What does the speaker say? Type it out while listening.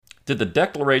Did the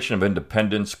Declaration of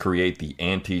Independence create the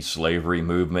anti-slavery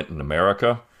movement in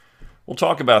America? We'll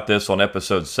talk about this on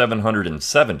episode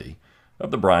 770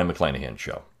 of The Brion McClanahan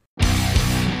Show.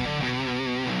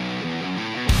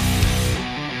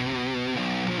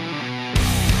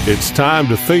 It's time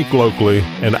to think locally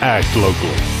and act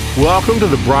locally. Welcome to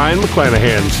The Brion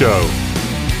McClanahan Show.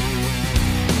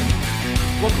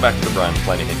 Welcome back to The Brion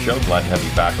McClanahan Show. Glad to have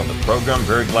you back on the program.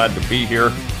 Very glad to be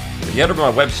here. If you head over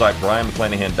to my website,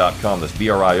 brionmcclanahan.com, that's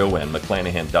B-R-I-O-N,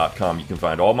 McClanahan.com, you can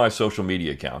find all my social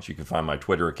media accounts. You can find my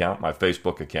Twitter account, my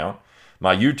Facebook account,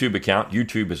 my YouTube account.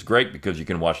 YouTube is great because you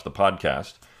can watch the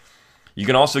podcast. You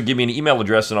can also give me an email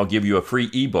address and I'll give you a free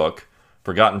ebook,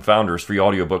 Forgotten Founders, free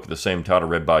audiobook of the same title,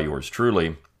 read by yours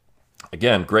truly.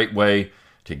 Again, great way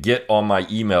to get on my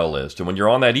email list. And when you're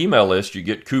on that email list, you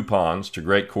get coupons to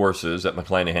great courses at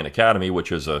McClanahan Academy,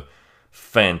 which is a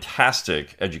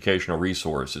fantastic educational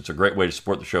resource. It's a great way to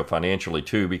support the show financially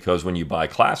too, because when you buy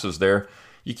classes there,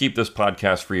 you keep this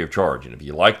podcast free of charge. And if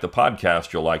you like the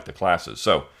podcast, you'll like the classes.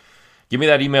 So give me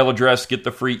that email address, get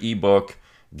the free ebook,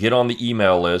 get on the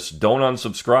email list. Don't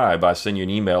unsubscribe. I send you an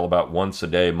email about once a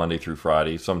day, Monday through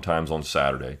Friday, sometimes on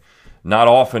Saturday. Not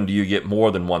often do you get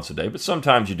more than once a day, but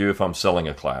sometimes you do if I'm selling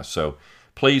a class. So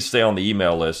please stay on the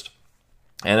email list.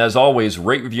 And as always,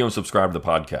 rate, review, and subscribe to the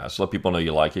podcast. Let people know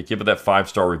you like it. Give it that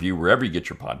 5-star review wherever you get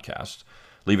your podcast.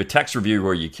 Leave a text review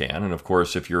where you can. And of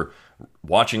course, if you're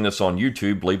watching this on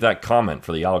YouTube, leave that comment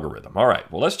for the algorithm. All right,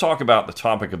 well, let's talk about the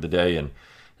topic of the day. And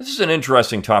this is an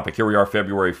interesting topic. Here we are,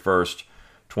 February 1st,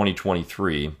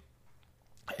 2023.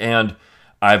 And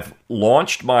I've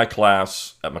launched my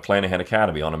class at McClanahan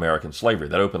Academy on American slavery.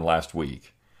 That opened last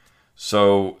week.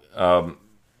 So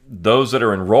those that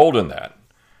are enrolled in that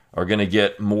are going to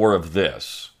get more of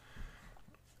this.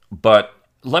 But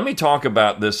let me talk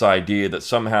about this idea that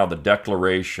somehow the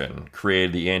Declaration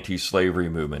created the anti-slavery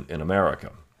movement in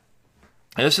America.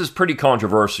 And this is pretty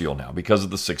controversial now because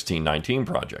of the 1619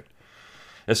 Project.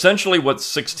 Essentially what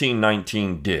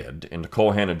 1619 did, and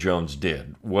Nikole Hannah-Jones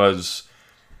did, was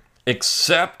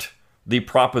accept the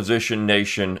proposition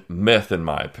nation myth, in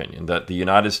my opinion, that the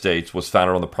United States was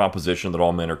founded on the proposition that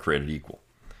all men are created equal.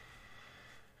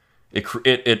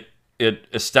 It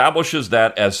establishes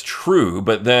that as true,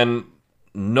 but then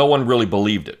no one really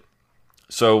believed it.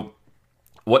 So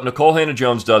what Nikole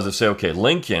Hannah-Jones does is say, okay,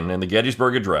 Lincoln in the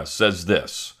Gettysburg Address says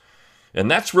this.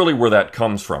 And that's really where that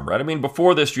comes from, right? I mean,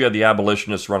 before this, you had the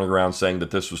abolitionists running around saying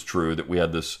that this was true, that we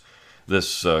had this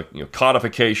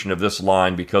codification of this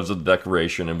line because of the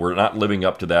Declaration, and we're not living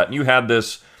up to that. And you had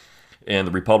this in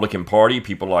the Republican Party,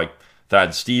 people like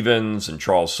Thad Stevens and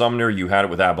Charles Sumner. You had it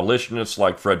with abolitionists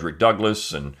like Frederick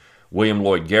Douglass and William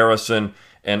Lloyd Garrison.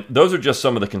 And those are just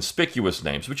some of the conspicuous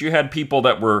names. But you had people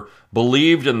that were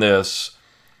believed in this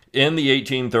in the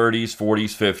 1830s,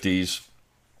 40s, 50s.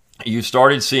 You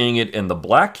started seeing it in the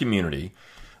black community.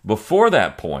 Before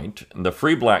that point, in the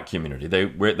free black community, they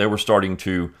were starting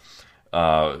to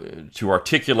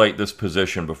articulate this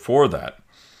position before that.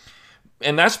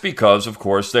 And that's because, of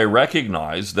course, they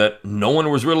recognized that no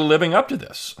one was really living up to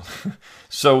this.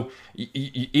 So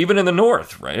even in the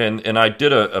North, right? And I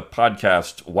did a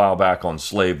podcast a while back on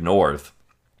Slave North.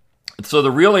 So the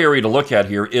real area to look at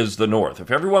here is the North. If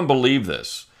everyone believed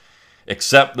this,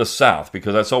 except the South,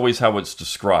 because that's always how it's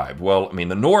described. Well, I mean,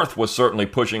 the North was certainly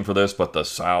pushing for this, but the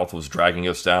South was dragging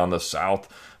us down. The South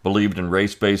believed in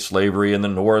race-based slavery, and the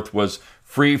North was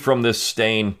free from this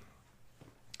stain.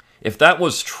 If that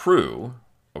was true,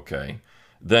 okay,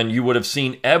 then you would have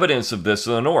seen evidence of this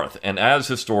in the North. And as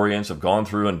historians have gone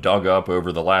through and dug up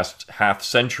over the last half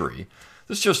century,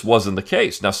 this just wasn't the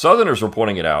case. Now, Southerners were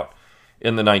pointing it out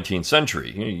in the 19th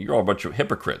century. You're all a bunch of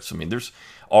hypocrites. I mean,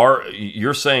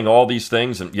 you're saying all these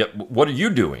things, and yet what are you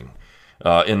doing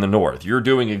in the North? You're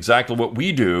doing exactly what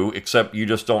we do, except you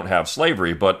just don't have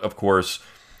slavery. But, of course,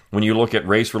 when you look at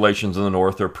race relations in the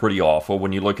North, they're pretty awful.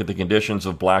 When you look at the conditions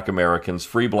of black Americans,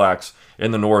 free blacks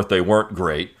in the North, they weren't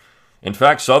great. In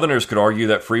fact, Southerners could argue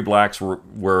that free blacks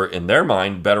were, in their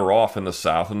mind, better off in the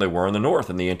South than they were in the North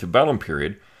in the antebellum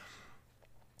period.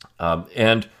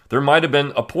 And there might have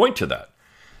been a point to that.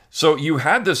 So you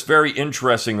had this very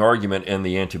interesting argument in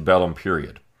the antebellum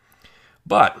period.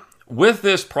 But with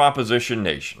this proposition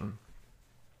nation,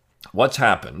 what's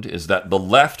happened is that the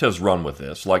left has run with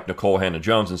this, like Nikole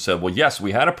Hannah-Jones, and said, well, yes,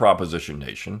 we had a proposition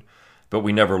nation, but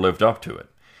we never lived up to it.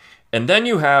 And then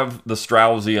you have the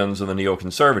Straussians and the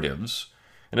neoconservatives,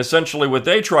 and essentially what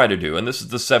they try to do, and this is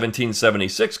the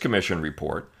 1776 Commission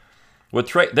report,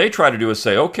 What they try to do is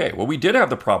say, okay, well, we did have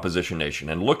the Proposition Nation,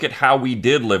 and look at how we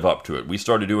did live up to it. We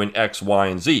started doing X, Y,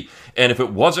 and Z. And if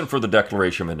it wasn't for the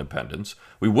Declaration of Independence,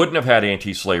 we wouldn't have had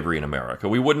anti-slavery in America.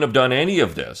 We wouldn't have done any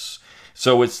of this.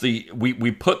 So it's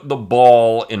we put the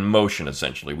ball in motion,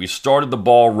 essentially. We started the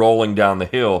ball rolling down the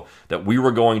hill that we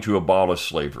were going to abolish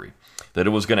slavery, that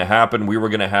it was going to happen. We were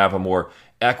going to have a more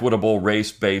equitable,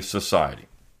 race-based society.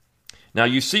 Now,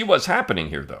 you see what's happening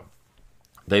here, though.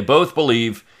 They both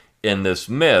believe in this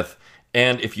myth,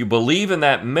 and if you believe in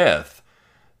that myth,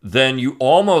 then you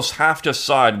almost have to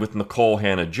side with Nicole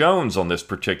Hannah-Jones on this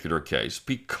particular case,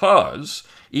 because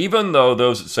even though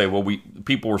those that say, well,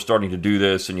 people were starting to do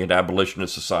this, and you had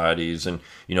abolitionist societies, and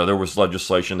there was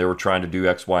legislation, they were trying to do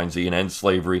X, Y, and Z and end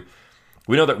slavery,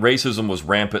 we know that racism was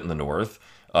rampant in the North.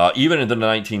 Even in the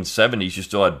 1970s, you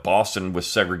still had Boston with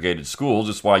segregated schools.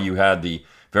 That's why you had the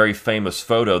very famous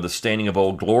photo, the Staining of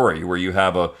Old Glory, where you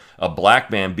have a black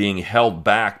man being held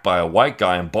back by a white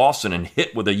guy in Boston and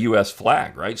hit with a U.S.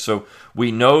 flag, right? So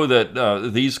we know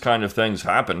that these kind of things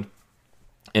happened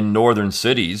in northern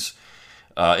cities,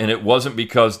 and it wasn't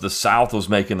because the South was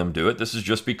making them do it. This is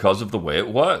just because of the way it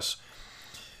was.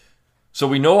 So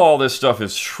we know all this stuff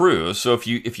is true. So if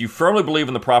you firmly believe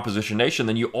in the Proposition Nation,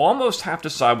 then you almost have to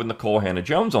side with Nicole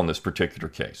Hannah-Jones on this particular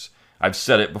case. I've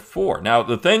said it before. Now,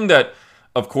 the thing that,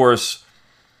 of course,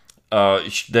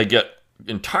 they get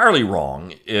entirely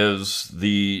wrong is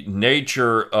the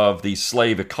nature of the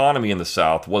slave economy in the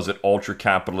South. Was it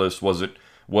ultra-capitalist? Was it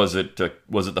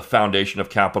the foundation of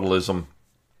capitalism?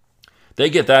 They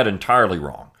get that entirely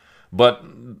wrong. But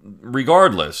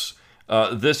regardless,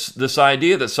 this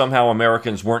idea that somehow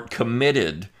Americans weren't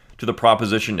committed to the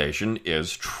Proposition Nation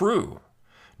is true.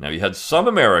 Now, you had some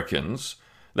Americans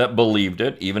that believed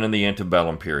it, even in the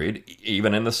antebellum period,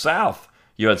 even in the South.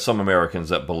 You had some Americans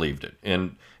that believed it.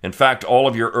 And in fact, all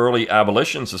of your early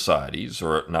abolition societies,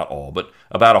 or not all, but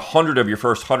about 100 of your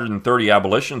first 130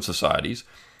 abolition societies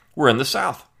were in the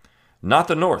South, not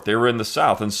the North. They were in the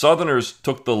South. And Southerners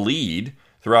took the lead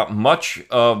throughout much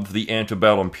of the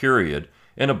antebellum period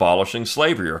in abolishing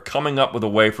slavery, or coming up with a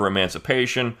way for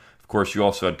emancipation. Of course, you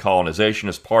also had colonization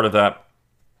as part of that.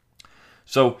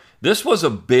 So this was a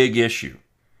big issue.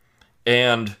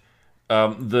 And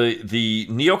the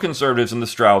neoconservatives and the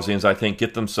Straussians, I think,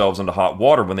 get themselves into hot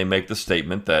water when they make the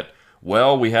statement that,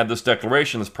 well, we had this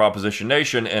declaration, this Proposition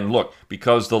Nation, and look,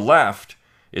 because the left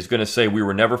is going to say we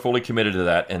were never fully committed to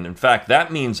that, and in fact,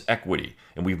 that means equity,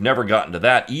 and we've never gotten to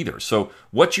that either. So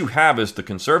what you have is the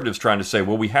conservatives trying to say,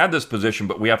 well, we had this position,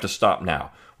 but we have to stop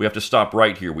now. We have to stop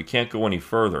right here. We can't go any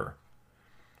further.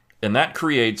 And that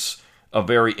creates a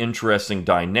very interesting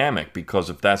dynamic, because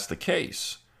if that's the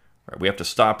case, right, we have to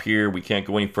stop here, we can't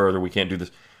go any further, we can't do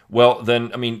this. Well, then,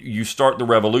 I mean, you start the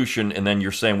revolution, and then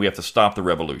you're saying we have to stop the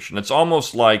revolution. It's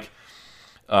almost like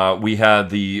we had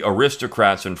the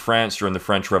aristocrats in France during the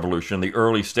French Revolution, the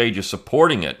early stages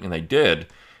supporting it, and they did,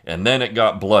 and then it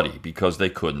got bloody because they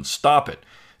couldn't stop it.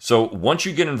 So once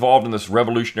you get involved in this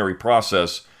revolutionary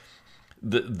process,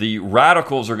 the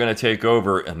radicals are going to take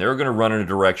over, and they're going to run in a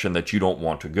direction that you don't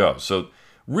want to go. So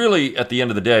really, at the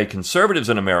end of the day, conservatives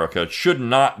in America should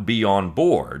not be on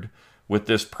board with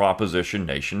this Proposition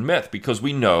Nation myth, because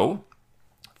we know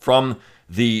from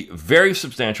the very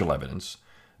substantial evidence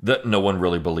that no one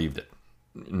really believed it,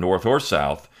 North or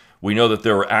South. We know that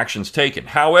there were actions taken.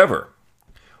 However,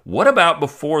 what about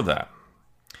before that?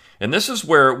 And this is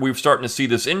where we're starting to see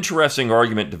this interesting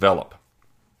argument develop.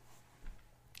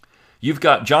 You've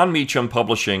got John Meacham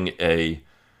publishing a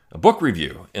book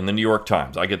review in the New York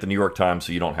Times. I get the New York Times,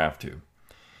 so you don't have to.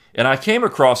 And I came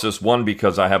across this, one,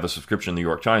 because I have a subscription to the New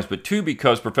York Times, but two,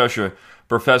 because Professor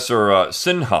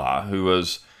Sinha, who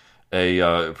was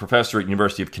a professor at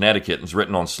University of Connecticut and has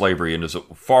written on slavery and is a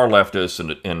far leftist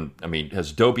and I mean,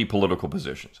 has dopey political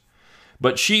positions.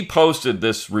 But she posted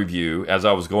this review as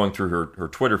I was going through her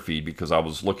Twitter feed, because I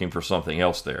was looking for something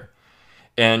else there.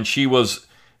 And she was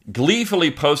gleefully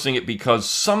posting it because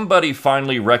somebody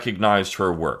finally recognized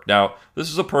her work. Now, this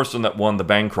is a person that won the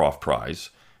Bancroft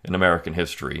Prize in American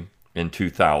history in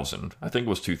 2000. I think it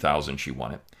was 2000 she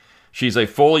won it. She's a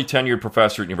fully tenured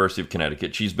professor at University of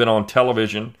Connecticut. She's been on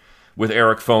television with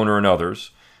Eric Foner and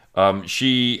others.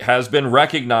 She has been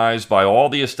recognized by all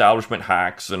the establishment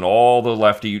hacks and all the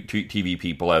lefty TV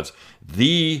people as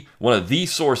one of the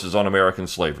sources on American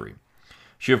slavery.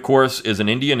 She, of course, is an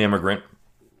Indian immigrant,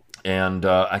 and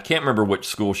I can't remember which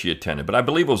school she attended, but I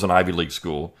believe it was an Ivy League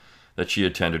school that she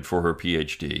attended for her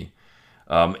PhD.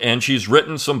 And she's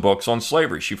written some books on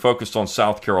slavery. She focused on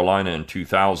South Carolina in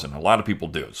 2000. A lot of people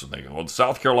do. So they go, well,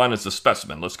 South Carolina is the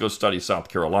specimen. Let's go study South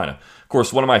Carolina. Of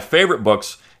course, one of my favorite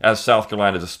books as South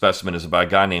Carolina is a specimen is by a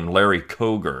guy named Larry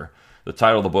Koger. The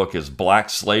title of the book is Black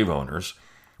Slave Owners,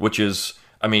 which is,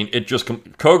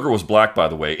 Koger was black, by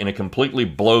the way, and it completely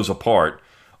blows apart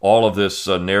all of this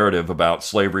narrative about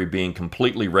slavery being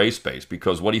completely race-based,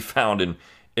 because what he found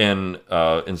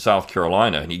in South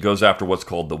Carolina, and he goes after what's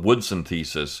called the Woodson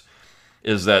thesis,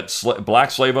 is that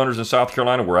black slave owners in South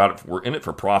Carolina were in it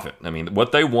for profit. I mean,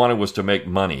 what they wanted was to make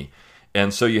money.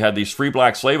 And so you had these free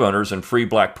black slave owners and free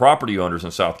black property owners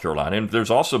in South Carolina. And there's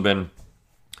also been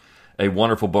a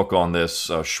wonderful book on this.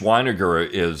 Schweiniger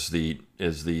is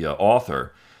the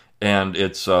author, and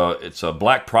it's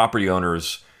Black Property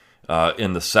Owners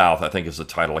in the South, I think is the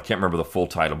title. I can't remember the full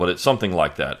title, but it's something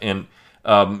like that. And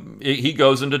he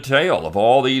goes into detail of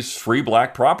all these free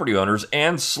black property owners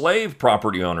and slave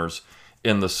property owners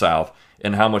in the South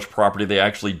and how much property they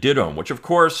actually did own, which, of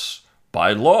course,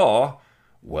 by law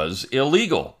was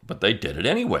illegal, but they did it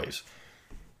anyways.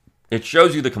 It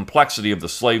shows you the complexity of the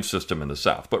slave system in the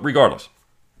South. But regardless,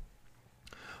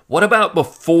 what about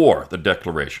before the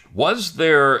Declaration? Was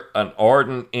there an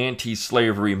ardent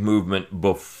anti-slavery movement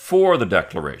before the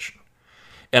Declaration?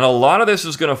 And a lot of this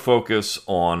is going to focus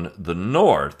on the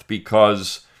North,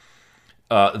 because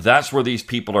that's where these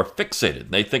people are fixated.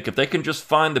 They think if they can just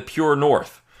find the pure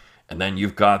North, and then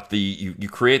you've got you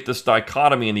create this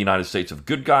dichotomy in the United States of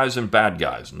good guys and bad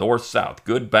guys, North, South,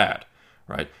 good, bad,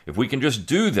 right? If we can just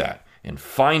do that and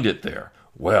find it there,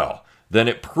 well, then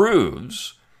it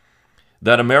proves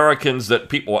that more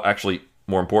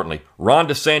importantly, Ron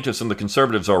DeSantis and the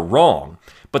conservatives are wrong.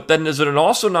 But then does it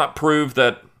also not prove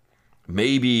that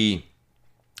maybe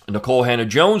Nicole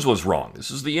Hannah-Jones was wrong?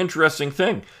 This is the interesting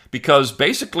thing, because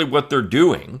basically what they're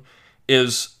doing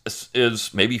is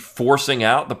maybe forcing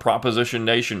out the Proposition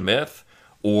Nation myth,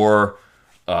 or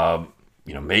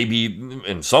maybe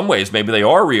in some ways maybe they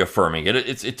are reaffirming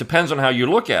it. It depends on how you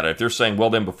look at it. If they're saying, well,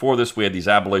 then before this we had these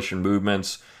abolition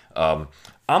movements.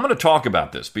 I'm going to talk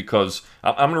about this because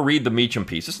I'm going to read the Meacham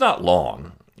piece. It's not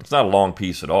long. It's not a long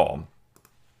piece at all,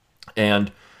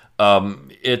 and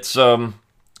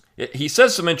he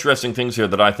says some interesting things here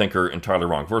that I think are entirely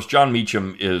wrong. First, John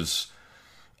Meacham is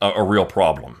a real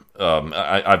problem.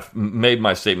 I've made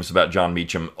my statements about John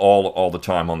Meacham all the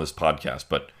time on this podcast,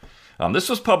 but this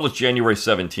was published January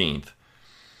 17th,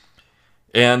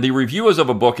 and the review is of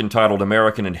a book entitled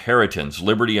American Inheritance,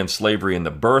 Liberty and Slavery and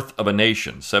the Birth of a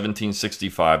Nation,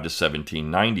 1765 to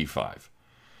 1795.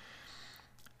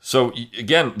 So,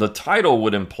 again, the title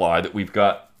would imply that we've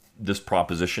got this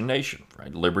Proposition Nation,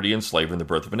 right? Liberty and Slavery and the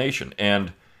Birth of a Nation.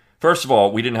 And first of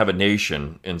all, we didn't have a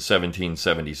nation in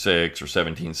 1776 or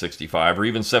 1765 or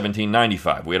even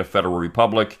 1795. We had a federal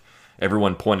republic.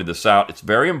 Everyone pointed this out. It's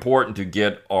very important to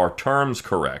get our terms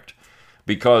correct,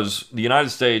 because the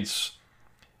United States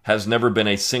has never been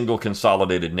a single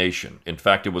consolidated nation. In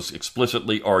fact, it was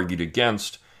explicitly argued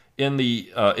against in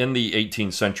the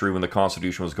 18th century when the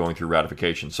Constitution was going through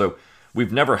ratification. So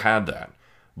we've never had that.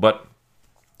 But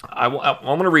I'm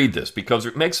going to read this because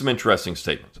it makes some interesting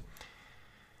statements.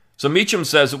 So Meacham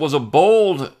says it was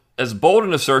as bold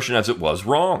an assertion as it was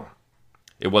wrong.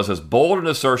 It was as bold an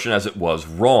assertion as it was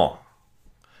wrong.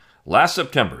 Last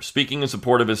September, speaking in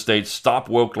support of his state's Stop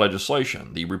Woke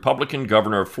legislation, the Republican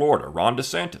governor of Florida, Ron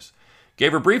DeSantis,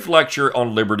 gave a brief lecture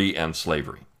on liberty and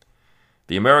slavery.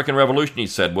 The American Revolution, he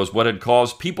said, was what had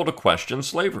caused people to question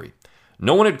slavery.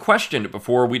 No one had questioned it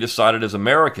before we decided as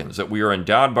Americans that we are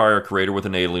endowed by our Creator with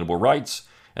inalienable rights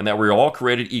and that we are all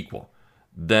created equal.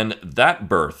 Then that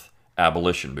birthed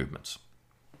abolition movements.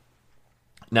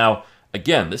 Now,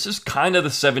 again, this is kind of the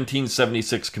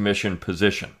 1776 Commission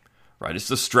position, right? It's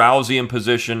the Straussian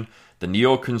position, the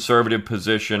neoconservative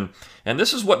position, and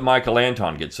this is what Michael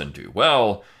Anton gets into.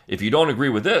 Well, if you don't agree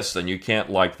with this, then you can't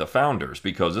like the founders,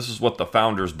 because this is what the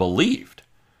founders believed.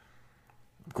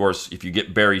 Of course, if you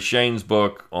get Barry Shane's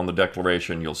book on the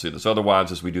Declaration, you'll see this.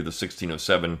 Otherwise, as we do the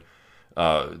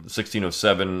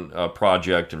 1607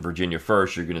 project and Virginia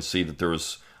First, you're going to see that there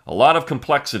was a lot of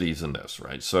complexities in this,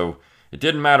 right? So it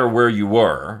didn't matter where you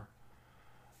were.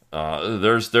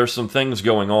 There's some things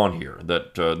going on here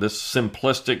that this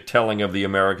simplistic telling of the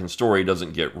American story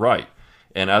doesn't get right.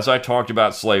 And as I talked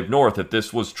about Slave North, if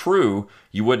this was true,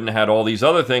 you wouldn't have had all these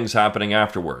other things happening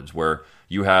afterwards, where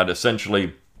you had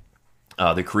essentially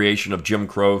the creation of Jim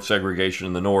Crow segregation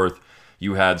in the North.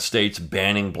 You had states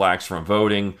banning blacks from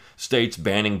voting, states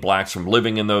banning blacks from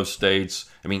living in those states.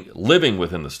 I mean, living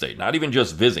within the state, not even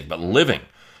just visiting, but living,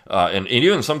 and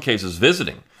even in some cases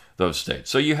visiting those states.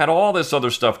 So you had all this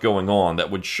other stuff going on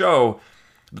that would show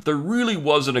that there really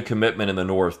wasn't a commitment in the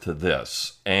North to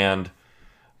this, and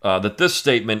that this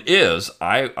statement is,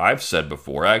 I've said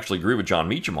before, I actually agree with John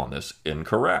Meacham on this,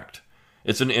 incorrect.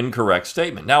 It's an incorrect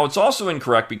statement. Now, it's also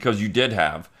incorrect because you did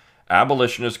have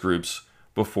abolitionist groups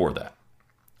before that,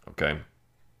 okay?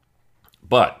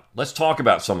 But let's talk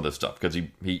about some of this stuff, because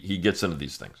he gets into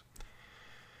these things.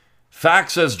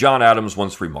 Facts, as John Adams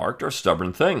once remarked, are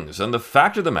stubborn things, and the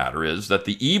fact of the matter is that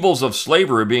the evils of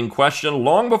slavery are being questioned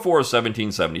long before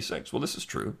 1776. Well, this is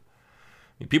true.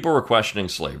 I mean, people were questioning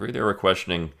slavery. They were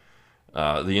questioning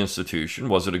the institution.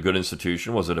 Was it a good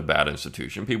institution? Was it a bad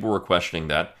institution? People were questioning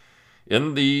that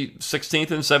in the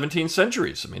 16th and 17th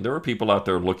centuries. I mean, there were people out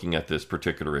there looking at this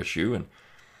particular issue, and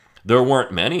there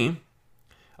weren't many.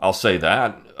 I'll say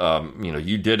that.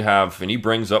 You did have, and he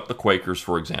brings up the Quakers,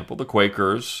 for example. The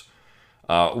Quakers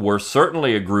were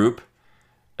certainly a group,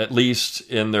 at least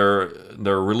in their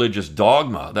religious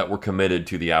dogma, that were committed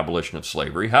to the abolition of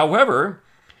slavery. However,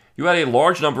 you had a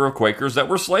large number of Quakers that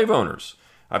were slave owners.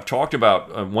 I've talked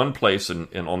about one place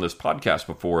on this podcast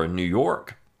before in New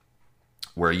York,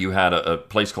 where you had a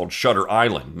place called Shutter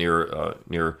Island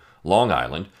near Long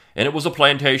Island, and it was a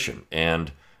plantation,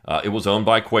 and it was owned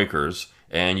by Quakers,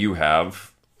 and you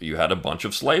had a bunch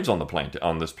of slaves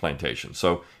on this plantation.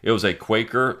 So it was a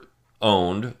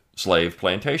Quaker-owned slave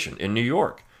plantation in New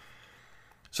York.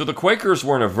 So the Quakers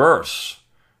weren't averse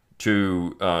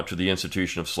to the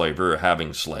institution of slavery or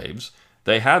having slaves.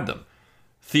 They had them.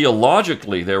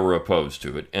 Theologically, they were opposed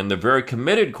to it, and the very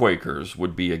committed Quakers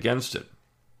would be against it.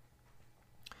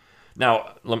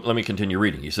 Now, let me continue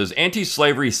reading. He says,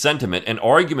 anti-slavery sentiment and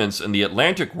arguments in the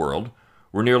Atlantic world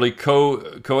were nearly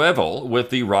coeval with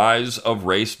the rise of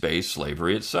race-based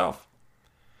slavery itself.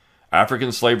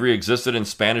 African slavery existed in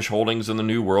Spanish holdings in the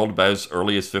New World by as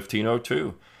early as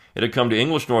 1502. It had come to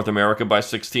English North America by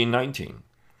 1619.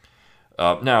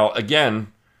 Now,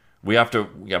 again, we have to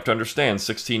understand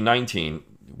 1619.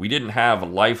 We didn't have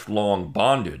lifelong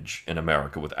bondage in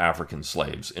America with African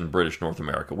slaves in British North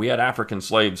America. We had African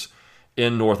slaves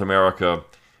in North America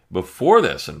before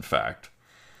this, in fact.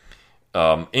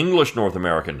 English North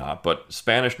America not, but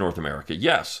Spanish North America,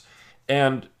 yes.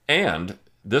 And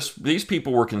these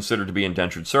people were considered to be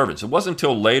indentured servants. It wasn't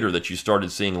until later that you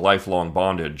started seeing lifelong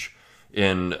bondage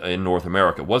in North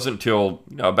America. It wasn't until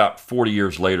about 40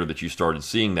 years later that you started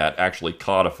seeing that actually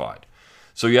codified.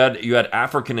 So you had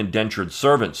African indentured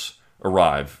servants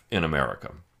arrive in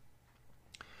America,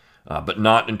 but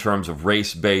not in terms of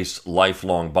race-based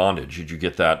lifelong bondage. Did you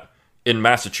get that in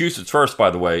Massachusetts first, by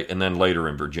the way, and then later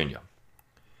in Virginia?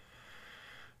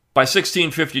 By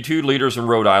 1652, leaders in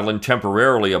Rhode Island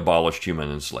temporarily abolished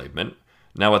human enslavement.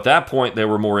 Now, at that point, they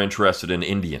were more interested in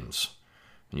Indians.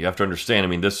 And you have to understand, I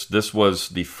mean, this was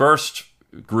the first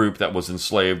group that was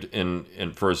enslaved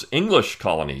in for his English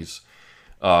colonies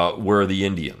were the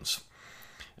Indians.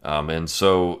 And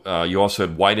so you also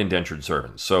had white indentured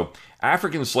servants. So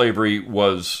African slavery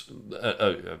was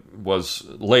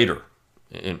later.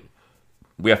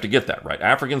 We have to get that right.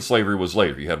 African slavery was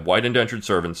later. You had white indentured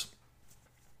servants,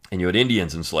 and you had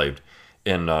Indians enslaved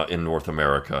in North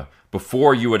America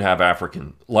before you would have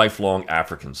lifelong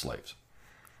African slaves.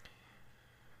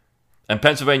 And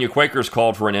Pennsylvania Quakers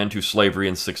called for an end to slavery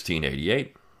in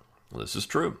 1688. Well, this is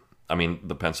true. I mean,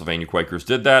 the Pennsylvania Quakers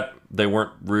did that. They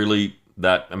weren't really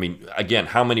that, I mean, again,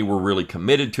 how many were really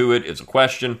committed to it is a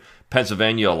question.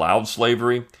 Pennsylvania allowed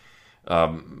slavery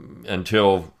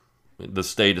until the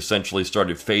state essentially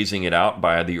started phasing it out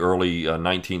by the early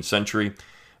 19th century.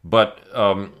 But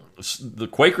the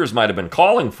Quakers might have been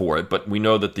calling for it, but we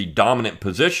know that the dominant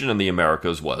position in the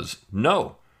Americas was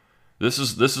no. This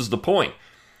is the point.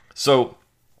 So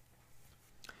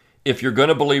if you're going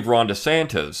to believe Ron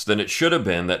DeSantis, then it should have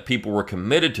been that people were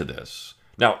committed to this.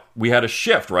 Now, we had a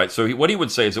shift, right? So what he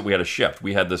would say is that we had a shift.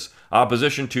 We had this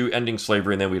opposition to ending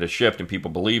slavery, and then we had a shift, and people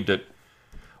believed it.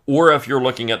 Or if you're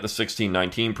looking at the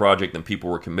 1619 Project, then people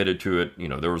were committed to it. You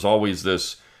know, there was always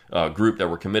this group that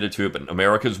were committed to it, but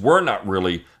Americans were not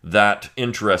really that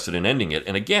interested in ending it.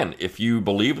 And again, if you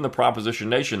believe in the Proposition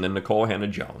Nation, then Nicole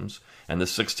Hannah-Jones and the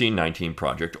 1619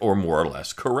 Project are more or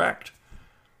less correct.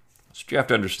 That's what you have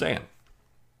to understand.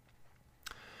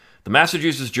 The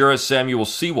Massachusetts jurist Samuel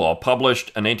Sewall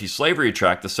published an anti-slavery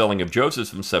tract, The Selling of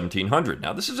Joseph, in 1700.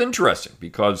 Now, this is interesting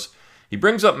because he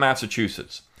brings up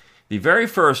Massachusetts. The very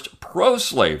first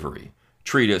pro-slavery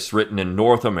treatise written in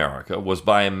North America was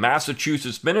by a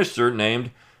Massachusetts minister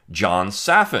named John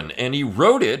Saffin, and he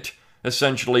wrote it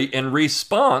essentially in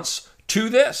response to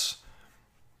this.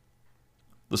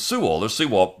 The Sewall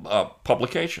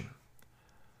publication.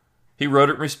 He wrote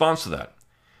it in response to that.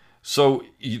 So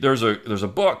there's a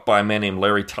book by a man named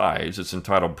Larry Tides. It's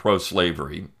entitled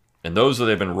Pro-Slavery. And those that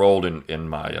have enrolled in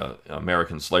my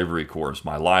American Slavery course,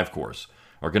 my live course,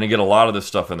 are going to get a lot of this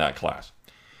stuff in that class.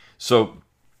 So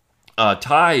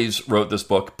Tides wrote this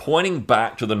book pointing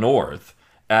back to the North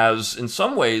as, in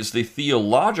some ways, the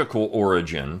theological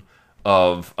origin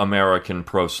of American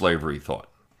pro-slavery thought.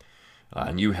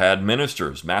 And you had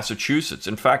ministers, Massachusetts.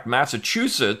 In fact,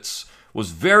 Massachusetts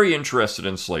was very interested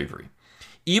in slavery.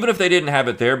 Even if they didn't have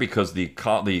it there because the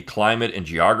climate and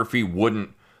geography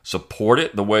wouldn't support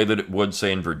it the way that it would,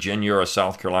 say, in Virginia or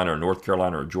South Carolina or North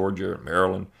Carolina or Georgia or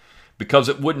Maryland, because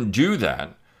it wouldn't do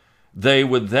that, they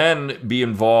would then be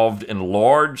involved in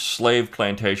large slave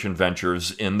plantation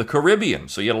ventures in the Caribbean.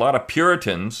 So you had a lot of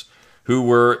Puritans who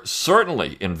were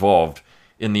certainly involved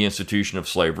in the institution of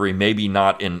slavery, maybe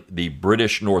not in the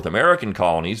British North American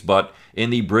colonies, but in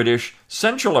the British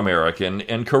Central American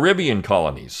and Caribbean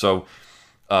colonies. So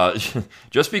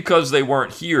just because they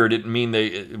weren't here didn't mean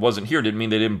it wasn't here, didn't mean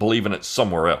they didn't believe in it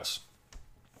somewhere else.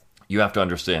 You have to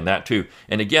understand that too.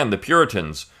 And again, the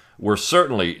Puritans were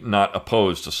certainly not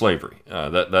opposed to slavery.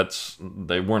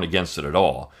 They weren't against it at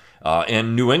all.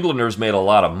 And New Englanders made a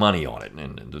lot of money on it,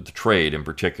 and the trade in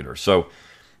particular. So,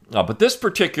 but this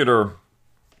particular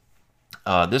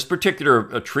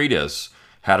treatise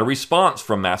had a response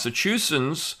from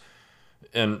Massachusetts,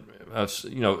 and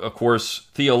of course,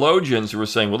 theologians who were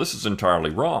saying, well, this is entirely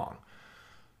wrong.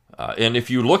 And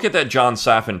if you look at that John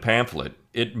Safin pamphlet,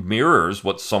 it mirrors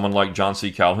what someone like John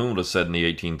C. Calhoun would have said in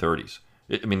the 1830s.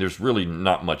 There's really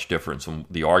not much difference in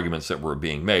the arguments that were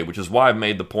being made, which is why I've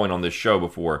made the point on this show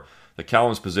before that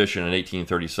Calhoun's position in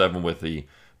 1837 with the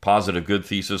positive good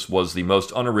thesis was the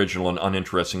most unoriginal and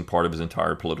uninteresting part of his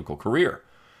entire political career.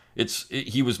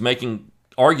 He was making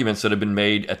arguments that had been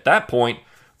made at that point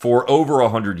for over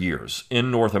 100 years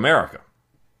in North America.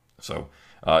 So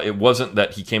it wasn't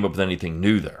that he came up with anything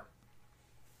new there.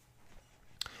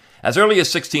 As early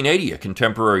as 1680, a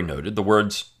contemporary noted,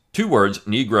 two words,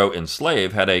 Negro and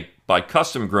slave, had a by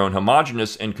custom grown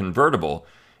homogeneous and convertible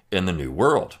in the New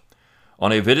World.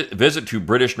 On a visit to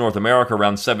British North America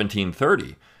around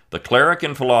 1730, the cleric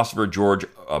and philosopher George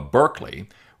Berkeley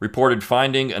reported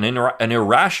finding an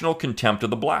irrational contempt of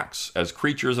the blacks as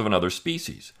creatures of another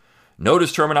species. Note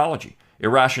his terminology.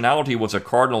 Irrationality was a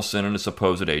cardinal sin in a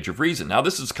supposed age of reason. Now,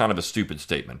 this is kind of a stupid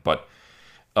statement, but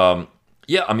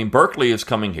Berkeley is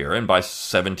coming here, and by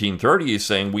 1730 he's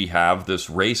saying we have this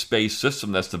race-based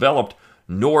system that's developed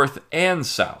north and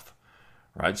south,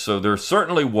 right? So there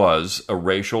certainly was a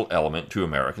racial element to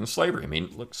American slavery.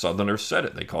 Look, Southerners said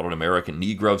it. They called it American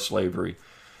Negro slavery.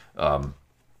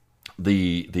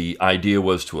 The idea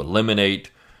was to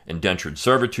eliminate indentured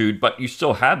servitude, but you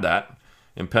still had that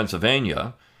in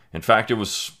Pennsylvania. In fact, it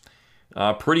was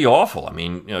pretty awful.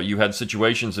 You had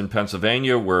situations in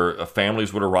Pennsylvania where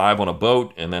families would arrive on a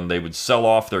boat and then they would sell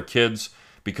off their kids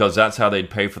because that's how they'd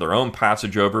pay for their own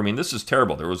passage over. This is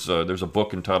terrible. There's a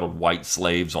book entitled White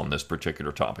Slaves on this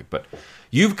particular topic. But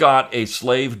you've got a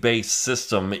slave-based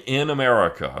system in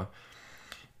America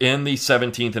in the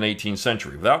 17th and 18th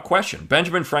century, without question.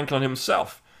 Benjamin Franklin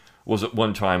himself was at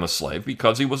one time a slave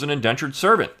because he was an indentured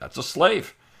servant. That's a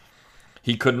slave.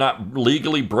 He could not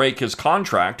legally break his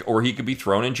contract, or he could be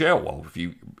thrown in jail. Well,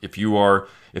 if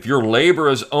your labor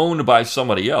is owned by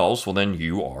somebody else, well, then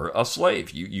you are a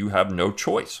slave. You have no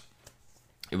choice.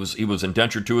 He was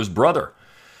indentured to his brother.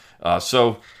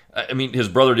 His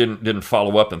brother didn't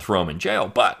follow up and throw him in jail,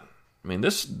 but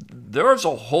there's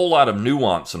a whole lot of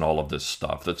nuance in all of this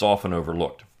stuff that's often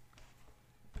overlooked.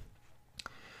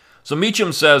 So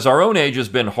Meacham says, our own age has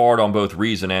been hard on both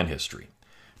reason and history.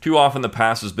 Too often the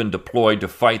past has been deployed to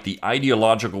fight the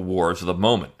ideological wars of the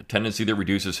moment, a tendency that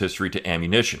reduces history to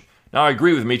ammunition. Now, I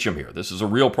agree with Meacham here. This is a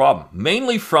real problem,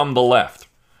 mainly from the left.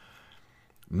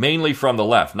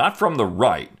 Not from the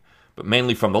right, but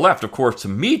mainly from the left. Of course, to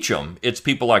Meacham, it's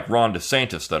people like Ron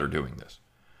DeSantis that are doing this.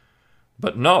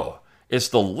 But no, it's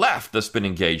the left that's been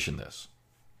engaged in this.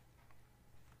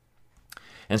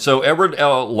 And so Edward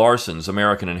L. Larson's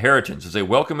American Inheritance is a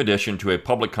welcome addition to a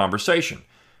public conversation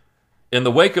in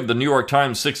the wake of the New York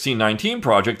Times 1619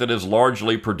 project that has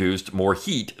largely produced more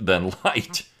heat than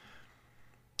light.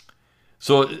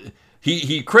 So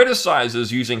he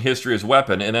criticizes using history as a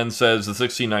weapon and then says the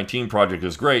 1619 project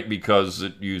is great because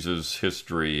it uses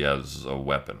history as a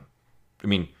weapon.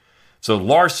 So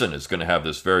Larson is going to have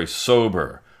this very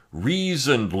sober,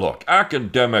 reasoned look,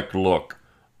 academic look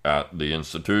at the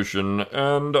institution,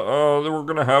 and we're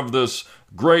going to have this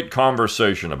great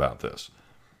conversation about this.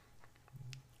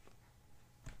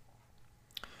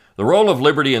 The role of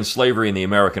liberty and slavery in the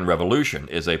American Revolution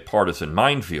is a partisan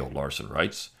minefield, Larson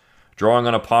writes. Drawing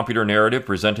on a popular narrative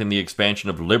presenting the expansion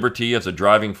of liberty as a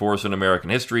driving force in American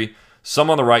history, some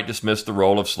on the right dismissed the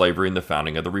role of slavery in the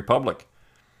founding of the Republic.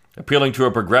 Appealing to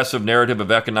a progressive narrative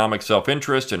of economic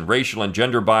self-interest and racial and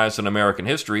gender bias in American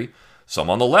history, some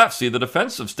on the left see the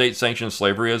defense of state-sanctioned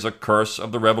slavery as a curse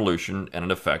of the Revolution and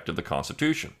an effect of the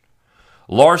Constitution.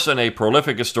 Larson, a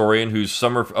prolific historian whose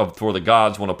Summer for the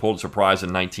Gods won a Pulitzer Prize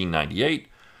in 1998,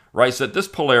 writes that this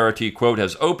polarity, quote,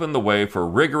 has opened the way for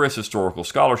rigorous historical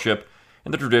scholarship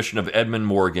in the tradition of Edmund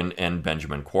Morgan and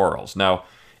Benjamin Quarles. Now,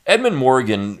 Edmund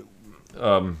Morgan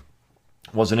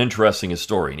was an interesting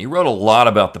historian. He wrote a lot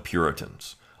about the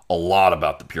Puritans.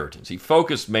 He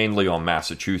focused mainly on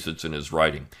Massachusetts in his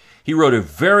writing. He wrote a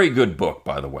very good book,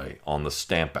 by the way, on the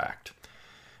Stamp Act.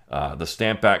 The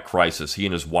Stamp Act crisis. He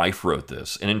and his wife wrote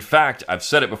this. And in fact, I've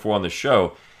said it before on the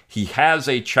show, he has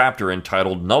a chapter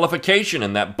entitled Nullification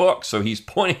in that book. So he's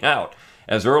pointing out,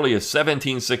 as early as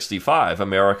 1765,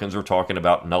 Americans were talking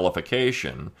about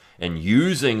nullification and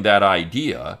using that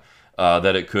idea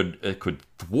that it could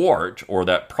thwart, or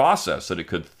that process that it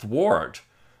could thwart.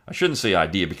 I shouldn't say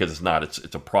idea because it's not.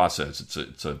 It's a process.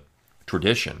 It's a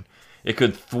tradition. It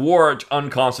could thwart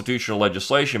unconstitutional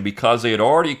legislation because they had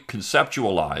already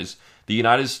conceptualized the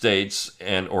United States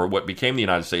or what became the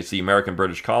United States, the American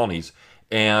British colonies,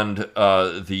 and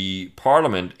the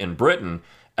Parliament in Britain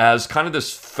as kind of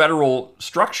this federal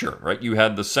structure, right? You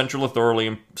had the central authority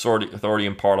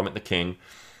in Parliament, the King,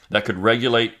 that could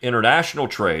regulate international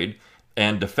trade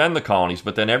and defend the colonies,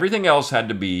 but then everything else had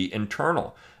to be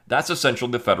internal. That's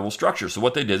essentially the federal structure. So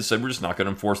what they did is said, we're just not going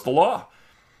to enforce the law.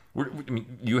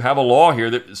 You have a law here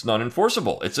that is not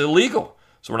enforceable. It's illegal,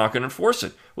 so we're not going to enforce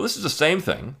it. Well, this is the same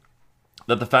thing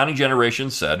that the founding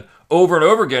generation said over and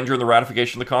over again during the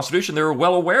ratification of the Constitution. They were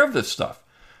well aware of this stuff.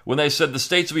 When they said the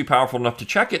states would be powerful enough to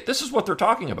check it, this is what they're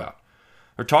talking about.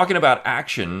 They're talking about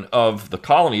action of the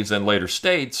colonies and later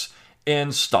states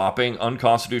in stopping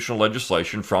unconstitutional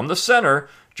legislation from the center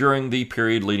during the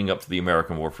period leading up to the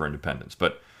American War for Independence.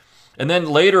 And then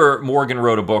later, Morgan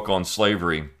wrote a book on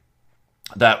slavery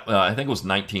that I think it was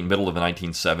middle of the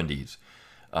 1970s.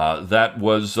 That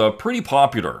was pretty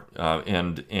popular,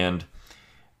 and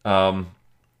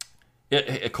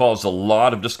it caused a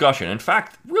lot of discussion. In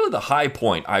fact, really the high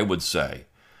point, I would say,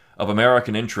 of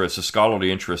American interest, a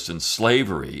scholarly interest in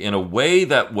slavery, in a way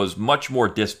that was much more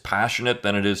dispassionate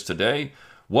than it is today,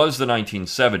 was the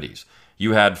 1970s.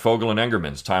 You had Fogel and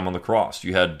Engerman's Time on the Cross.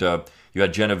 You had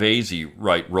Genovese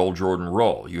write Roll, Jordan,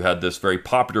 Roll. You had this very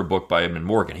popular book by Edmund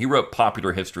Morgan. He wrote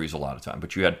popular histories a lot of time,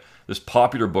 but you had this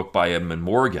popular book by Edmund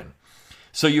Morgan.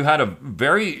 So you had a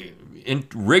very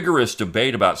rigorous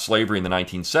debate about slavery in the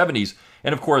 1970s.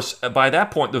 And of course, by that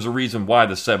point, there's a reason why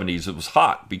the 70s it was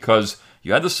hot, because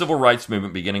you had the civil rights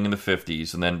movement beginning in the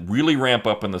 50s and then really ramp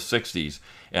up in the 60s.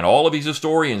 And all of these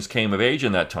historians came of age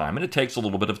in that time. And it takes a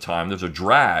little bit of time. There's a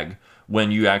drag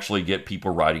when you actually get people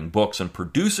writing books and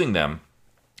producing them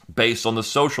based on the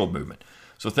social movement.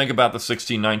 So think about the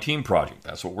 1619 Project.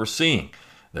 That's what we're seeing.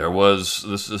 There was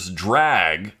this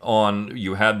drag on,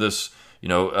 you had this,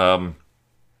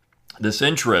 this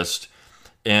interest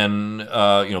in,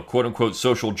 quote unquote,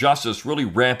 social justice really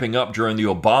ramping up during the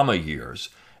Obama years.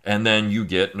 And then you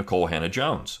get Nicole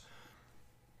Hannah-Jones.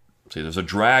 See, there's a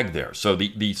drag there. So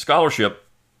the scholarship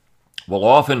will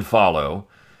often follow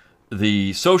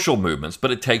the social movements, but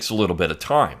it takes a little bit of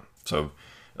time. So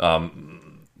the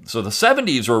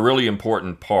 70s are a really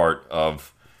important part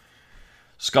of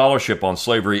scholarship on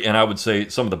slavery, and I would say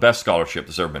some of the best scholarship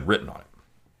that's ever been written on it.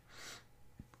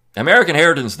 American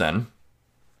Inheritance, then,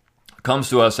 comes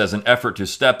to us as an effort to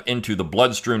step into the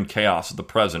blood-strewn chaos of the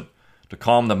present, to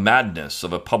calm the madness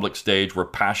of a public stage where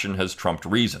passion has trumped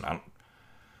reason.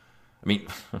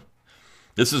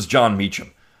 This is John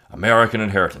Meacham, American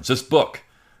Inheritance. This book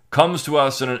comes to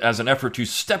us as an effort to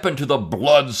step into the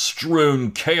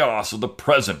blood-strewn chaos of the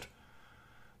present.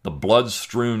 The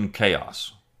blood-strewn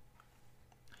chaos.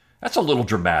 That's a little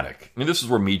dramatic. This is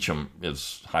where Meacham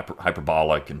is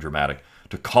hyperbolic and dramatic.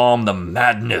 To calm the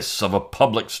madness of a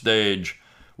public stage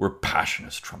where passion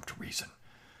has trumped reason.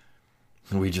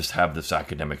 And we just have this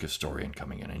academic historian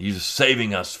coming in, and he's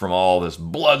saving us from all this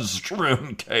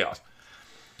blood-strewn chaos.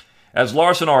 As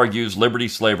Larson argues, liberty,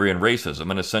 slavery, and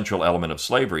racism, an essential element of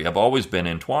slavery, have always been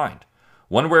entwined.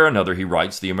 One way or another, he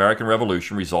writes, the American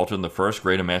Revolution resulted in the first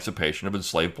great emancipation of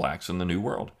enslaved blacks in the New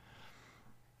World.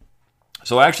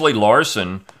 So actually,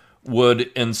 Larson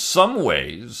would, in some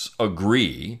ways,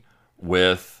 agree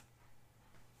with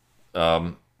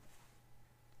Ron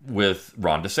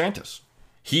DeSantis.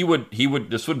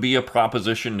 This would be a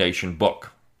Proposition Nation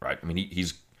book, right?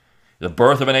 He's The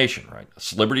Birth of a Nation, right?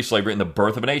 Liberty, Slavery, and the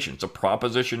Birth of a Nation. It's a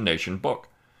Proposition Nation book.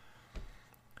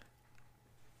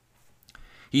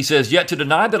 He says, yet to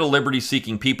deny that a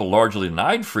liberty-seeking people largely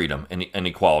denied freedom and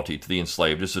equality to the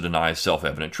enslaved is to deny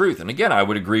self-evident truth. And again, I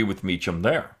would agree with Meacham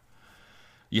there.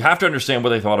 You have to understand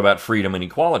what they thought about freedom and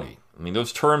equality. I mean,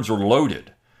 those terms are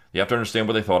loaded. You have to understand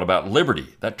what they thought about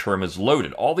liberty. That term is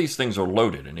loaded. All these things are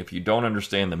loaded, and if you don't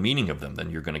understand the meaning of them, then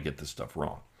you're going to get this stuff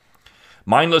wrong.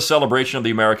 Mindless celebration of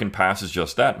the American past is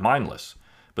just that, mindless.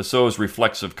 But so is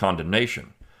reflexive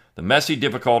condemnation. The messy,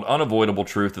 difficult, unavoidable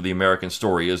truth of the American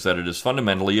story is that it is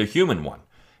fundamentally a human one.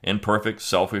 Imperfect,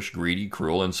 selfish, greedy,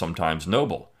 cruel, and sometimes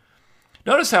noble.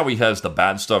 Notice how he has the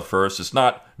bad stuff first. It's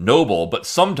not noble, but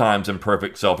sometimes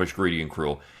imperfect, selfish, greedy, and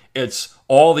cruel. It's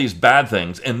all these bad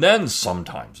things, and then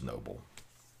sometimes noble.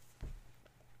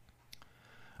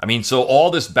 I mean, so all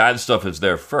this bad stuff is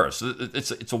there first.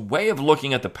 It's a way of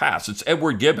looking at the past. It's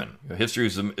Edward Gibbon. History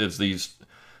is these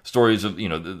stories of,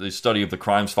 the study of the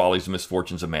crimes, follies, and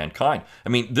misfortunes of mankind. I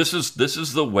mean, this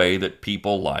is the way that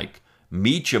people like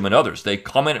Meacham and others, they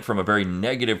come at it from a very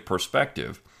negative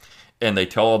perspective, and they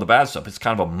tell all the bad stuff. It's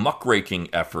kind of a muckraking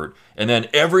effort, and then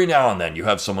every now and then you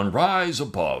have someone rise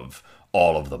above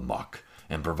all of the muck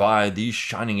and provide these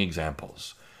shining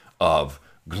examples of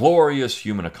glorious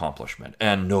human accomplishment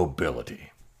and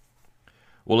nobility.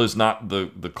 Well, is not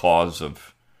the cause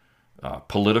of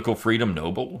political freedom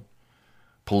noble?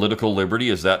 Political liberty,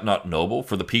 is that not noble?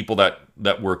 For the people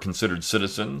that were considered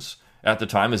citizens at the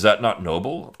time, is that not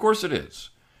noble? Of course it is.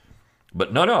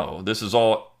 But no, this is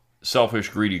all selfish,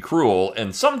 greedy, cruel,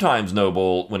 and sometimes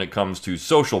noble when it comes to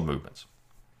social movements.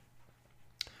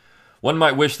 One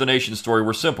might wish the nation's story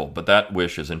were simple, but that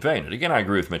wish is in vain. And again, I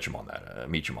agree with Meacham on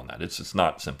that. It's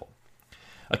not simple.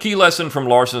 A key lesson from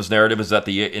Larson's narrative is that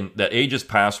that ages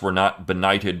past were not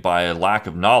benighted by a lack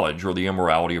of knowledge or the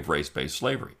immorality of race-based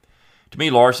slavery. To me,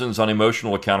 Larson's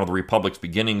unemotional account of the Republic's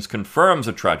beginnings confirms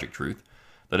a tragic truth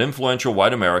that influential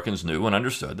white Americans knew and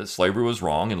understood that slavery was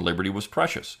wrong and liberty was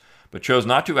precious, but chose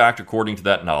not to act according to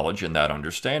that knowledge and that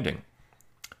understanding.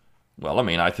 Well, I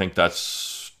mean, I think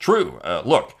that's true.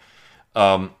 Look,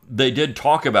 they did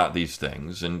talk about these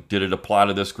things, and did it apply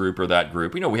to this group or that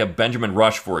group? We have Benjamin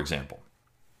Rush, for example,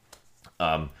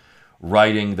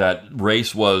 writing that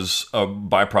race was a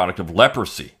byproduct of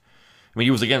leprosy. I mean,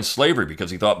 he was against slavery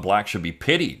because he thought blacks should be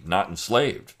pitied, not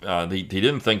enslaved. He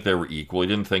didn't think they were equal. He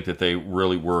didn't think that they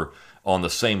really were on the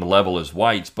same level as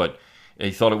whites, but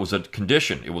he thought it was a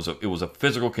condition. It was a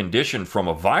physical condition from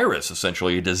a virus,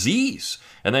 essentially, a disease.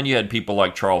 And then you had people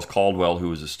like Charles Caldwell, who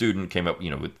was a student, came up,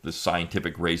 with this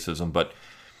scientific racism. But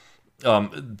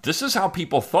this is how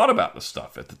people thought about this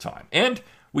stuff at the time. And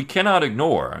we cannot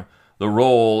ignore the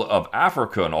role of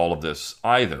Africa in all of this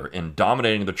either, in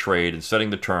dominating the trade and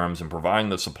setting the terms and providing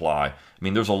the supply. I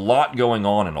mean, there's a lot going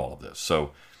on in all of this.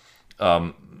 So,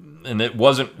 and it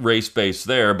wasn't race-based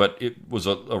there, but it was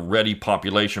a ready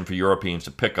population for Europeans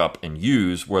to pick up and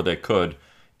use where they could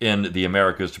in the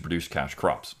Americas to produce cash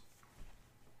crops.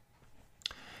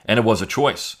 And it was a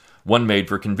choice, one made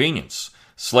for convenience.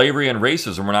 Slavery and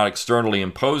racism were not externally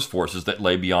imposed forces that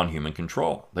lay beyond human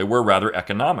control. They were rather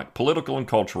economic, political, and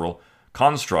cultural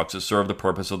constructs that served the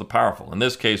purpose of the powerful. In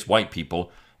this case, white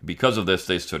people. Because of this,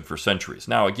 they stood for centuries.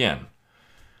 Now, again,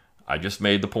 I just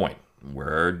made the point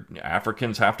where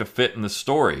Africans have to fit in the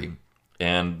story.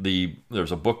 And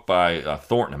there's a book by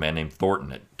Thornton, a man named Thornton,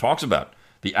 that talks about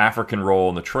the African role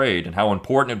in the trade and how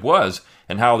important it was,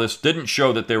 and how this didn't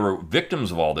show that they were victims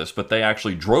of all this, but they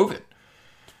actually drove it.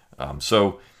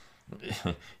 So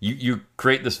you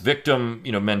create this victim,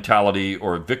 mentality,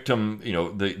 or victim,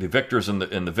 the victors and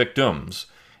the victims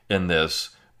in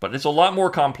this, but it's a lot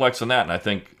more complex than that. And I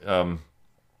think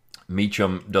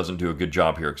Meacham doesn't do a good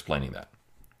job here explaining that.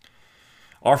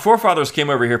 Our forefathers came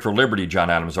over here for liberty,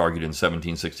 John Adams argued in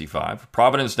 1765.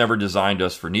 Providence never designed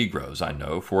us for Negroes, I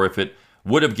know, for if it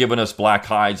would have given us black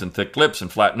hides and thick lips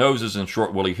and flat noses and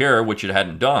short woolly hair, which it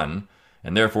hadn't done,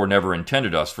 and therefore never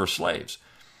intended us for slaves.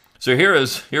 So here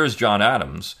is John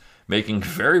Adams making a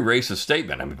very racist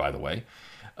statement, by the way,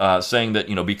 saying that,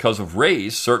 because of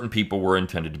race, certain people were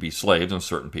intended to be slaves and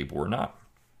certain people were not.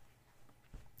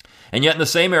 And yet in the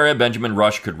same area, Benjamin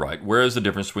Rush could write, where is the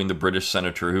difference between the British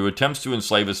senator who attempts to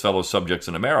enslave his fellow subjects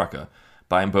in America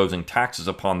by imposing taxes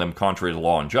upon them contrary to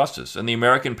law and justice, and the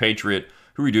American patriot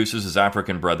who reduces his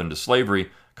African brethren to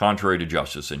slavery contrary to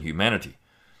justice and humanity?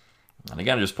 And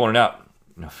again, I just pointed out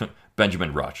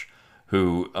Benjamin Rush,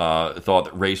 who thought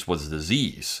that race was a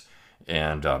disease.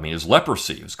 And his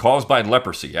leprosy, it was caused by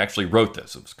leprosy. He actually wrote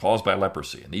this. It was caused by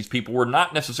leprosy. And these people were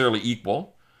not necessarily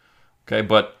equal. Okay,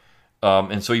 but,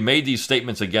 and so he made these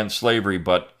statements against slavery,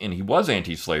 and he was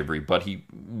anti-slavery, but he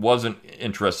wasn't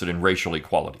interested in racial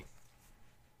equality.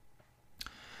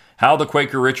 How, the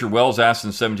Quaker Richard Wells asked in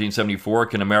 1774,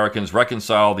 can Americans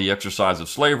reconcile the exercise of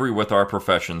slavery with our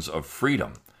professions of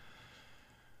freedom?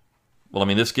 Well, I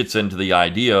mean, this gets into the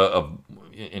idea of,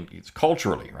 it's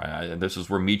culturally, right? This is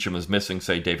where Meacham is missing,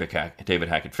 say, David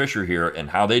Hackett Fisher here,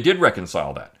 and how they did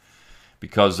reconcile that.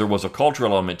 Because there was a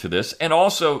cultural element to this, and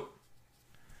also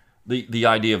the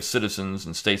idea of citizens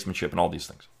and statesmanship and all these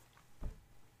things.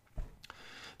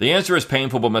 The answer is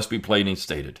painful but must be plainly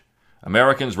stated.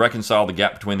 Americans reconcile the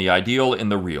gap between the ideal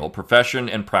and the real, profession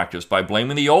and practice, by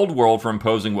blaming the old world for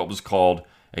imposing what was called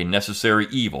a necessary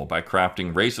evil, by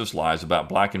crafting racist lies about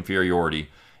black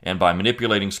inferiority, and by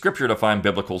manipulating Scripture to find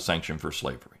biblical sanction for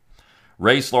slavery.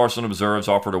 Race, Larson observes,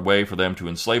 offered a way for them to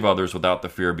enslave others without the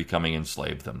fear of becoming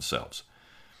enslaved themselves.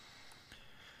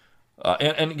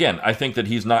 And again, I think that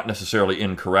he's not necessarily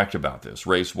incorrect about this.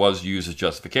 Race was used as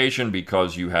justification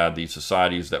because you had these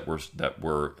societies that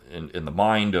were in the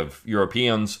mind of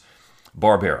Europeans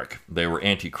barbaric. They were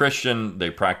anti-Christian.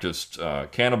 They practiced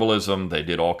cannibalism. They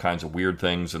did all kinds of weird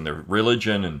things in their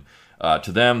religion. And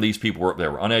to them, these people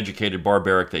were uneducated,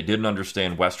 barbaric. They didn't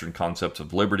understand Western concepts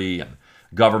of liberty and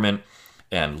government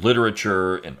and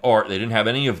literature and art. They didn't have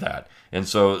any of that. And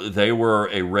so they were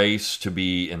a race to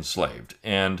be enslaved.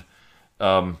 And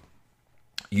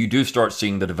you do start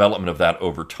seeing the development of that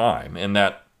over time, and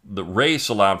that the race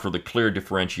allowed for the clear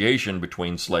differentiation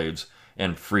between slaves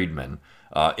and freedmen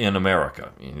in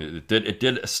America. It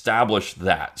did establish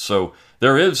that. So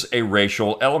there is a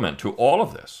racial element to all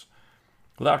of this,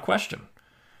 without question.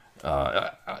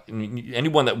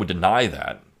 Anyone that would deny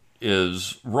that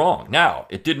is wrong. Now,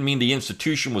 it didn't mean the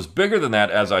institution was bigger than that,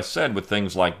 as I said, with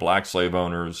things like black slave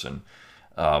owners and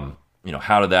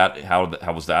how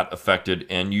was that affected?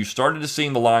 And you started to see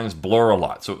the lines blur a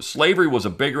lot. So slavery was a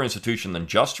bigger institution than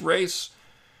just race,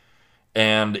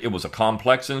 and it was a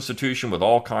complex institution with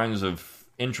all kinds of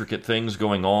intricate things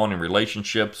going on in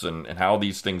relationships and how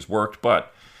these things worked.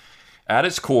 But at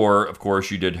its core, of course,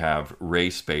 you did have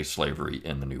race-based slavery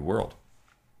in the New World.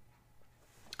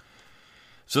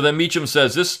 So then Meacham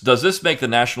says, does this make the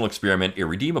national experiment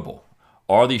irredeemable?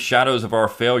 Are the shadows of our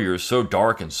failures so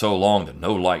dark and so long that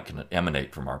no light can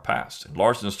emanate from our past? In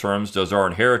Larson's terms, does our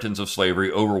inheritance of slavery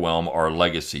overwhelm our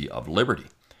legacy of liberty?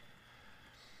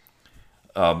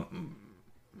 The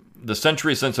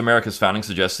century since America's founding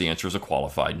suggests the answer is a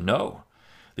qualified no.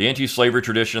 The anti-slavery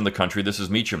tradition in the country, this is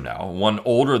Meacham now, one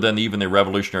older than even the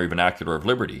revolutionary vernacular of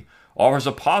liberty, offers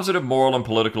a positive moral and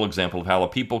political example of how a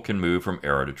people can move from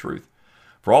error to truth.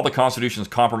 For all the Constitution's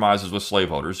compromises with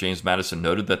slaveholders, James Madison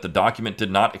noted that the document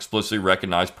did not explicitly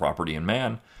recognize property in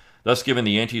man, thus giving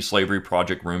the anti-slavery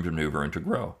project room to maneuver and to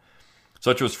grow.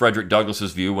 Such was Frederick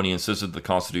Douglass's view when he insisted that the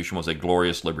Constitution was a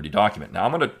glorious liberty document. Now,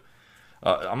 I'm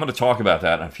going to talk about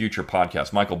that in a future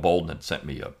podcast. Michael Bolden had sent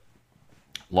me a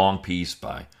long piece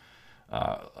by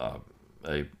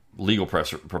a legal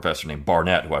professor named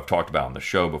Barnett, who I've talked about on the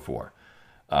show before.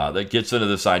 That gets into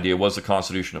this idea, was the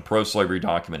Constitution a pro-slavery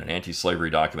document, an anti-slavery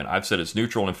document? I've said it's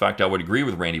neutral. In fact, I would agree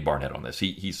with Randy Barnett on this.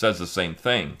 He says the same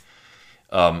thing.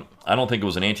 I don't think it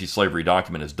was an anti-slavery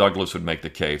document as Douglass would make the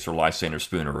case, or Lysander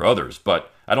Spooner or others,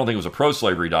 but I don't think it was a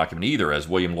pro-slavery document either, as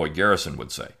William Lloyd Garrison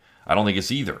would say. I don't think it's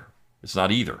either. It's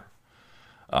not either.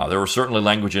 There was certainly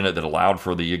language in it that allowed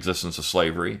for the existence of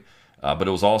slavery, but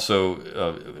it was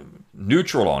also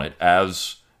neutral on it,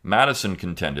 as Madison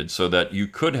contended, so that you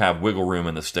could have wiggle room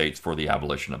in the states for the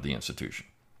abolition of the institution.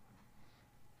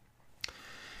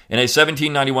 In a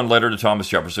 1791 letter to Thomas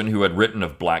Jefferson, who had written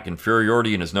of black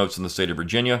inferiority in his notes in the state of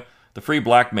Virginia, the free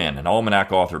black man and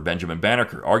almanac author Benjamin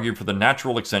Banneker argued for the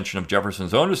natural extension of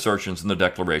Jefferson's own assertions in the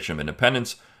Declaration of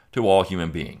Independence to all human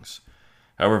beings.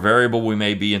 However variable we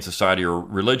may be in society or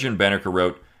religion, Banneker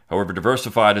wrote, however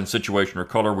diversified in situation or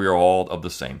color, we are all of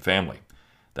the same family.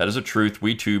 That is a truth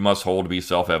we too must hold to be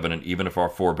self-evident, even if our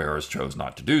forebears chose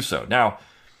not to do so. Now,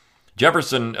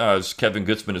 Jefferson, as Kevin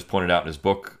Gutzman has pointed out in his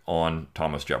book on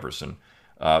Thomas Jefferson,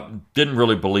 didn't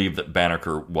really believe that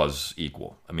Banneker was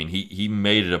equal. I mean, he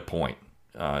made it a point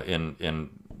in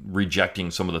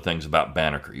rejecting some of the things about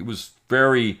Banneker. He was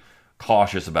very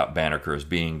cautious about Banneker as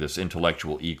being this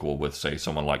intellectual equal with, say,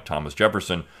 someone like Thomas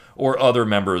Jefferson or other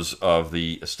members of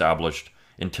the established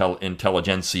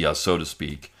intelligentsia, so to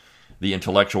speak, the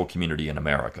intellectual community in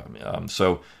America.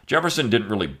 So Jefferson didn't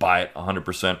really buy it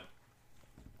 100%,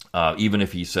 even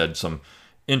if he said some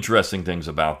interesting things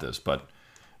about this, but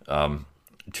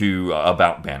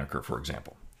about Banneker, for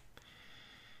example.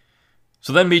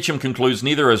 So then Meacham concludes,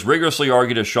 neither as rigorously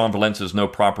argued as Sean Valence's No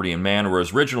Property in Man or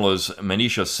as original as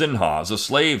Manisha Sinha's A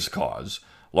Slave's Cause,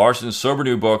 Larson's sober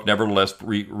new book nevertheless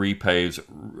repays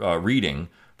reading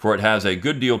for it has a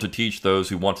good deal to teach those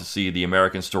who want to see the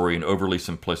American story in overly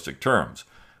simplistic terms,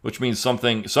 which means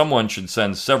someone should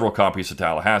send several copies to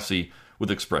Tallahassee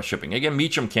with express shipping. Again,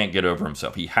 Meacham can't get over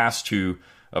himself. He has to,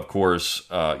 of course,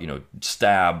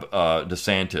 stab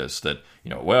DeSantis that,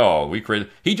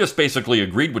 he just basically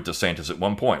agreed with DeSantis at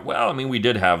one point. Well, I mean, we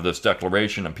did have this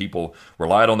declaration and people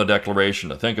relied on the declaration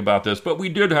to think about this, but we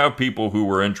did have people who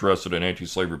were interested in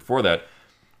anti-slavery before that.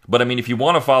 But I mean, if you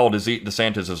want to follow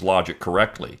DeSantis' logic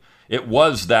correctly, it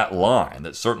was that line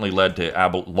that certainly led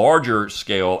to larger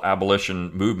scale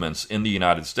abolition movements in the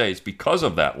United States. Because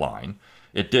of that line,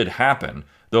 it did happen,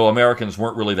 though Americans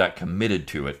weren't really that committed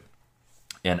to it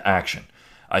in action.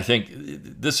 I think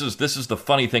this is the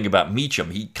funny thing about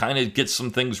Meacham. He kind of gets some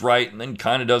things right and then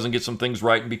kind of doesn't get some things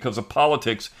right. And because of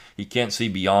politics, he can't see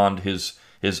beyond his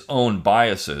own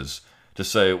biases to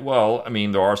say, well, I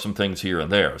mean, there are some things here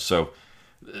and there. So,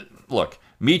 look,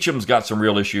 Meacham's got some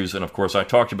real issues. And, of course, I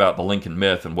talked about the Lincoln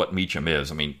myth and what Meacham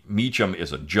is. I mean, Meacham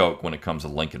is a joke when it comes to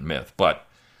the Lincoln myth. But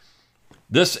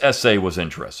this essay was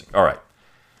interesting. All right.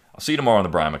 I'll see you tomorrow on the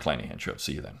Brian McClanahan Show.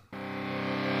 See you then.